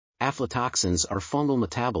aflatoxins are fungal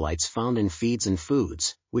metabolites found in feeds and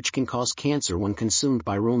foods, which can cause cancer when consumed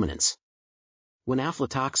by ruminants. When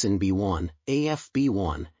aflatoxin B1,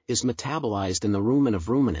 AFB1, is metabolized in the rumen of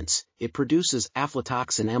ruminants, it produces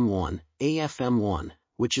aflatoxin M1, AFM1,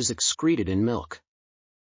 which is excreted in milk.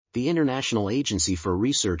 The International Agency for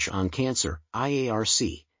Research on Cancer,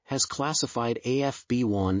 IARC, has classified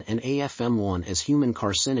AFB1 and AFM1 as human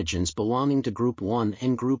carcinogens belonging to Group 1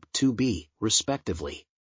 and Group 2B, respectively.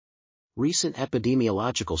 Recent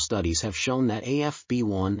epidemiological studies have shown that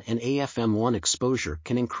AFB1 and AFM1 exposure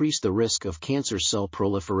can increase the risk of cancer cell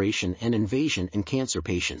proliferation and invasion in cancer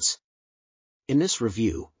patients. In this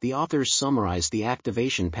review, the authors summarize the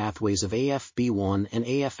activation pathways of AFB1 and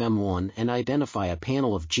AFM1 and identify a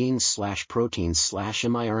panel of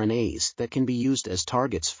genes/proteins/miRNAs that can be used as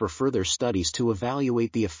targets for further studies to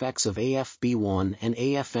evaluate the effects of AFB1 and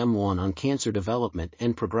AFM1 on cancer development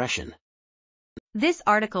and progression. This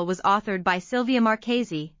article was authored by Silvia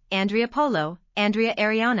Marchese, Andrea Polo, Andrea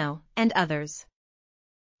Ariano, and others.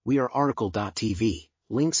 We are RTCLTV,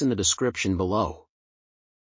 links in the description below.